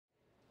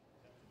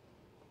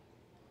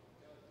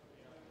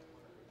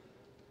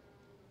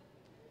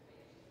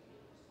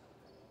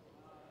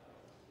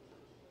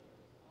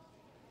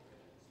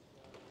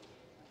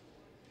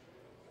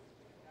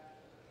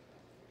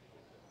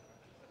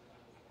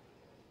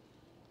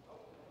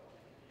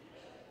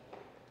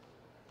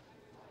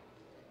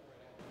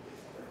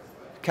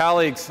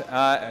Colleagues,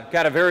 I've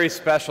got a very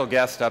special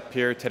guest up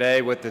here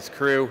today with this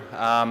crew.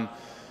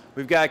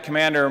 We've got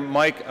Commander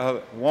Mike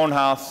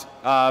Wohnhaus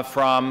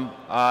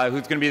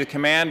who's going to be the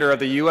commander of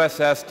the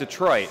USS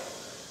Detroit.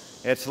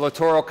 It's a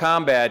littoral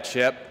combat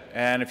ship,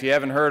 and if you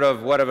haven't heard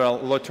of what a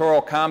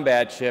littoral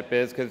combat ship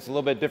is, because it's a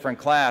little bit different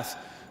class,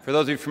 for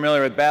those of you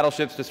familiar with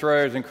battleships,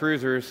 destroyers, and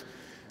cruisers,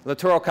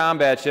 littoral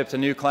combat ship's a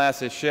new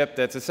class of ship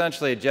that's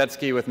essentially a jet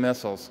ski with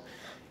missiles.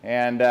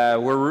 And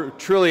we're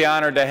truly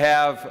honored to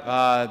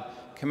have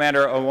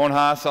Commander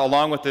Wohnhaus,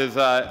 along with his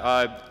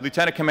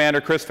Lieutenant Commander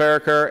Chris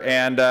Farraker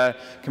and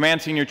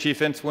Command Senior Chief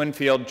Vince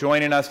Winfield,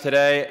 joining us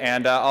today,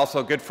 and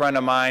also a good friend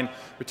of mine,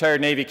 retired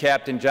Navy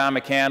Captain John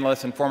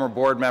McCandless, and former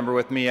board member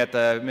with me at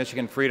the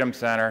Michigan Freedom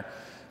Center.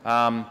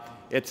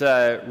 It's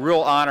a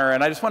real honor,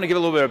 and I just want to give a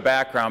little bit of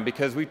background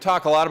because we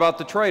talk a lot about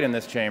Detroit in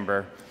this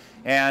chamber,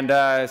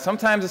 and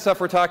sometimes the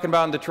stuff we're talking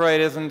about in Detroit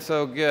isn't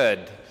so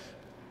good.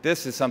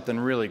 This is something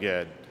really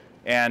good.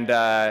 And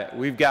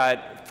we've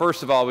got,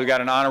 first of all, we've got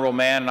an honorable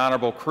man, an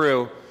honorable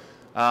crew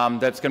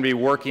that's going to be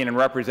working and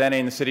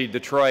representing the city of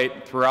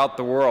Detroit throughout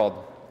the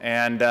world.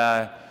 And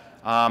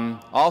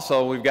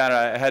also, we've got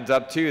a heads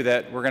up, too,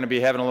 that we're going to be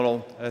having a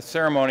little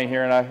ceremony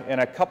here in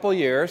a couple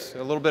years,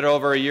 a little bit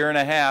over a year and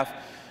a half,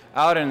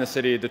 out in the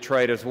city of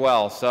Detroit as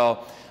well. So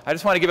I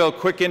just want to give a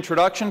quick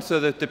introduction so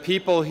that the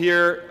people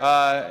here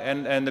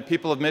and the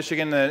people of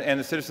Michigan and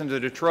the citizens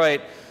of Detroit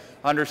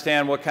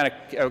understand what kind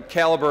of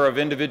caliber of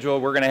individual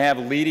we're going to have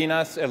leading the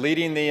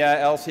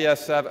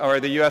LCS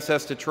or the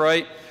USS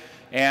Detroit,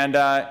 and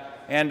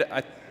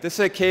this is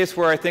a case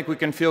where I think we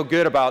can feel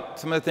good about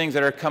some of the things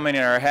that are coming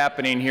and are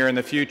happening here in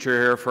the future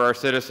here for our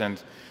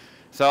citizens.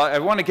 So I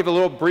want to give a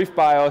little brief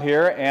bio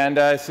here,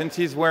 and since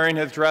he's wearing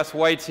his dress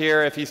whites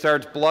here, if he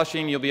starts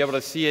blushing, you'll be able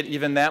to see it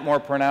even that more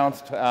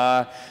pronounced.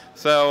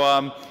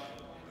 Commander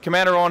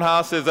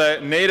Wohnhaus is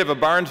a native of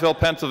Barnesville,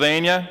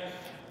 Pennsylvania.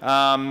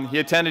 He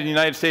attended the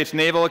United States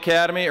Naval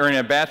Academy, earning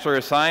a Bachelor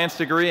of Science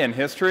degree in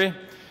history.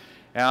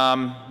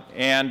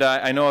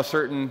 I know a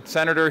certain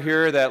senator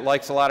here that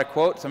likes a lot of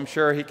quotes. I'm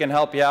sure he can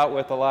help you out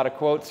with a lot of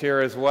quotes here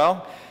as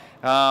well.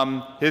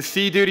 His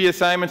sea duty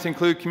assignments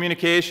include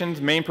communications,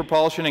 main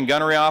propulsion, and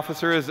gunnery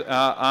officers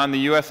on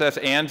the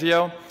USS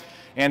Anzio,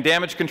 and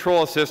damage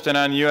control assistant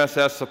on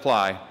USS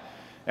Supply.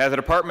 As a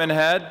department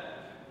head,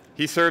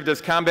 he served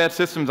as combat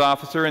systems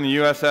officer in the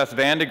USS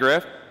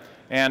Vandegrift,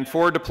 and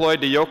forward deployed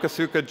to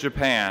Yokosuka,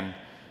 Japan.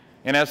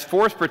 And as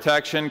force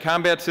protection,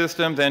 combat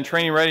systems, and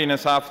training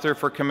readiness officer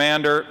for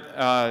Commander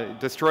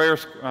Destroyer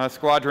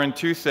Squadron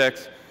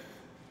 26,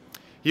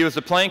 he was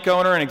the plank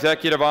owner and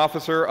executive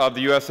officer of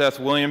the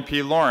USS William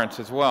P. Lawrence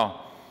as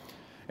well.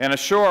 And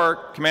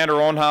ashore, Commander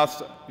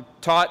Wohnhaus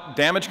taught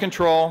damage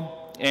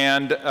control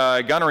and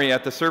gunnery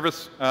at the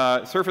Surface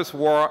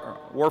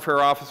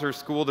Warfare Officers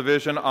School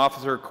Division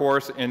Officer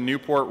Course in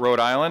Newport, Rhode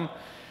Island.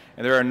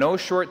 And there are no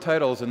short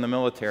titles in the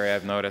military,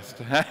 I've noticed.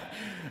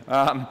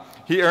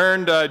 He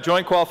earned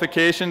joint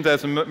qualifications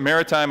as a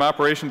Maritime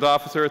Operations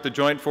Officer at the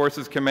Joint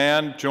Forces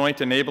Command,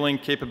 Joint Enabling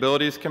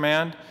Capabilities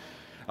Command,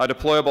 a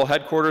deployable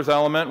headquarters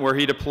element where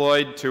he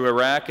deployed to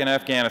Iraq and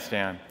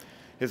Afghanistan.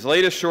 His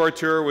latest shore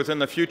tour was in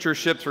the Future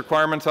Ships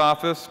Requirements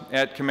Office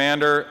at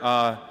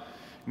Commander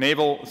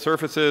Naval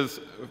Surface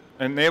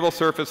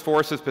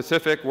Forces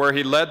Pacific, where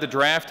he led the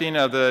drafting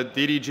of the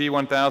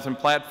DDG-1000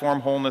 Platform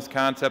Wholeness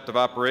Concept of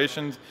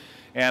Operations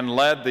and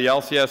led the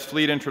LCS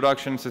Fleet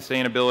Introduction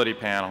Sustainability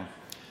Panel.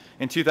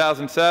 In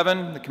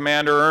 2007, the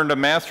commander earned a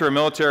Master of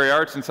Military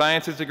Arts and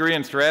Sciences degree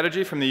in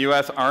strategy from the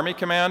U.S. Army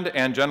Command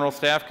and General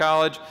Staff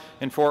College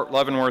in Fort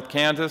Leavenworth,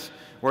 Kansas,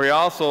 where he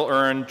also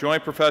earned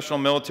Joint Professional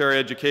Military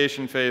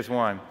Education Phase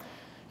 1.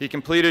 He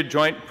completed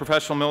Joint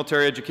Professional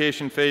Military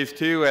Education Phase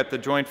 2 at the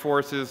Joint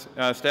Forces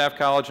Staff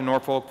College in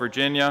Norfolk,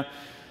 Virginia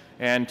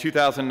in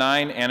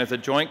 2009, and is a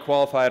Joint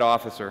Qualified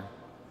Officer.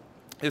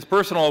 His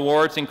personal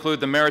awards include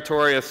the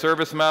Meritorious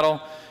Service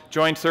Medal,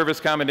 Joint Service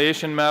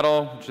Commendation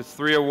Medal, which is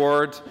 3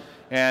 awards,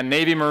 and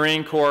Navy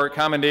Marine Corps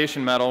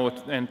Commendation Medal,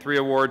 and 3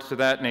 awards to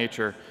that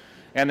nature,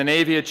 and the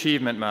Navy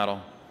Achievement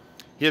Medal.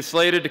 He is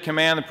slated to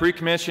command the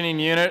pre-commissioning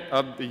unit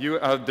of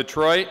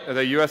Detroit,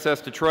 the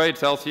USS Detroit.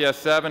 It's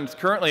LCS-7. It's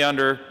currently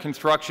under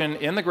construction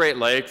in the Great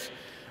Lakes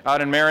out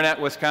in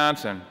Marinette,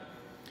 Wisconsin.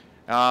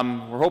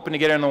 We're hoping to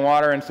get it in the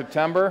water in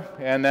September,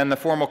 and then the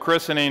formal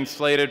christening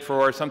slated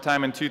for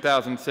sometime in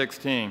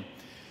 2016.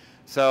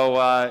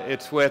 So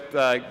it's with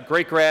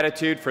great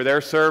gratitude for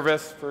their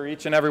service, for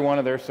each and every one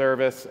of their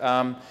service,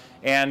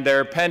 and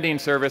their pending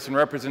service and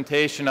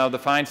representation of the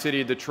fine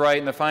city of Detroit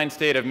and the fine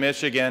state of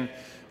Michigan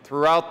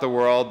throughout the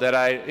world, that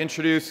I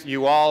introduce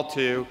you all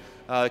to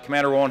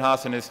Commander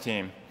Wohnhaus and his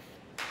team.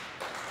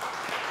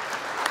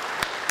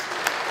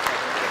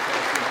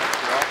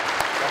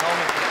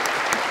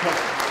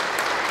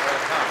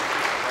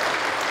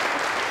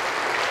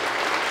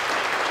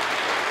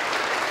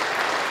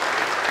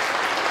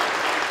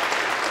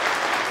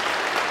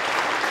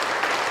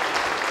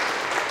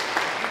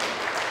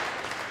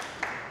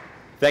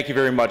 Thank you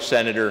very much,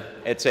 Senator.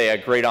 It's a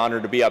great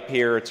honor to be up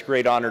here. It's a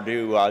great honor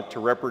to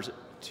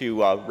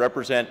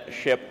represent a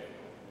ship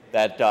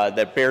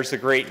that bears the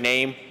great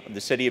name of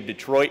the city of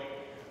Detroit.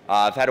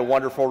 I've had a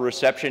wonderful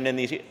reception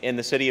in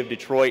the city of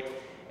Detroit,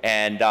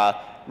 and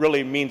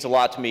really means a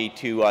lot to me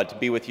to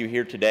be with you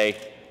here today.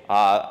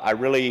 I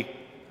really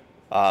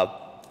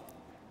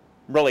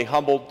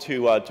humbled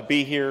to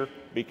be here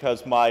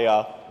because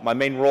my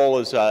main role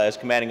as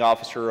commanding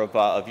officer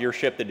of your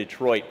ship, the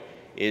Detroit,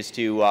 is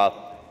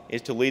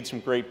to lead some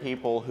great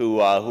people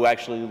who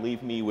actually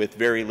leave me with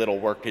very little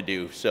work to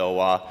do. So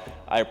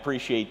I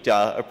appreciate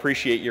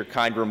your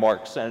kind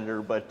remarks,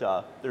 Senator, but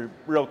the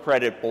real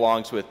credit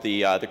belongs with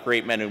the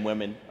great men and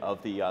women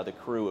of the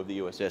crew of the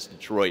USS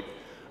Detroit.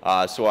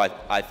 So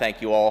I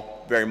thank you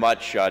all very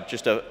much.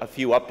 Just a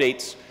few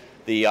updates.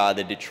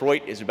 The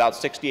Detroit is about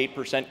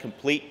 68%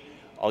 complete.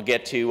 I'll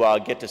get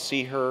to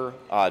see her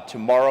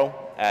tomorrow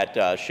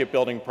at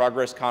Shipbuilding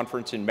Progress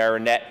Conference in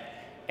Marinette,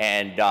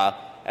 and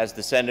as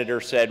the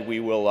Senator said,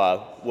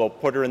 we'll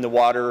put her in the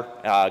water,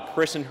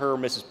 christen her.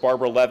 Mrs.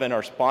 Barbara Levin,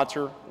 our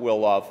sponsor,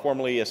 will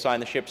formally assign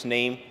the ship's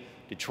name,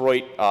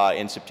 Detroit,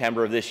 in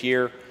September of this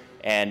year,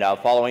 and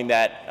following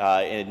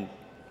that, in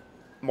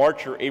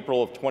March or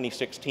April of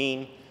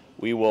 2016,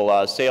 we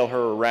will sail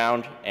her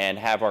around and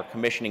have our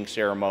commissioning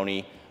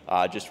ceremony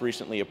just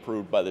recently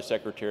approved by the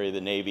Secretary of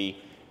the Navy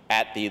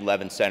at the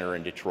Levin Center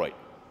in Detroit.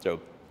 So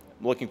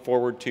I'm looking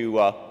forward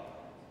to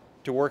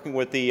working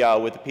with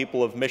the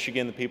people of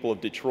Michigan, the people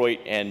of Detroit,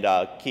 and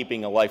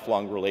keeping a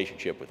lifelong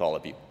relationship with all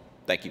of you.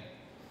 Thank you.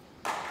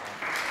 I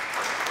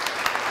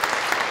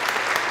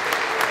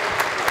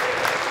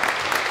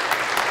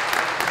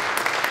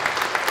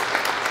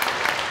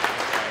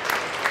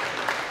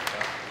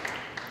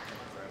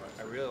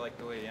really like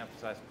the way you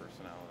emphasize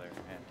personnel there, and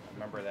I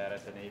remember that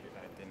at the Navy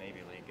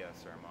League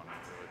ceremony. I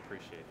really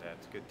appreciate that.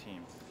 It's a good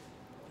team.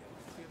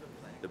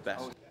 The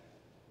best. All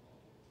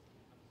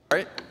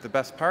right, the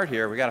best part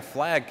here, we got a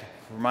flag.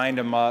 Remind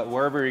them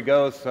wherever he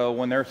goes, so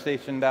when they're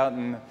stationed out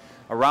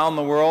around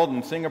the world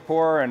in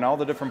Singapore and all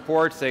the different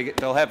ports,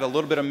 they'll have a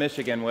little bit of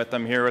Michigan with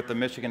them here with the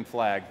Michigan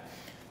flag.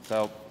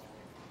 So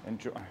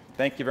enjoy.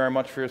 Thank you very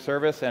much for your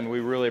service, and we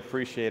really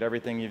appreciate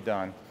everything you've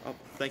done. Oh,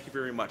 thank you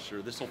very much,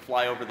 sir. This will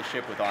fly over the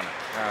ship with honor.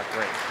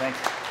 Great. Thanks.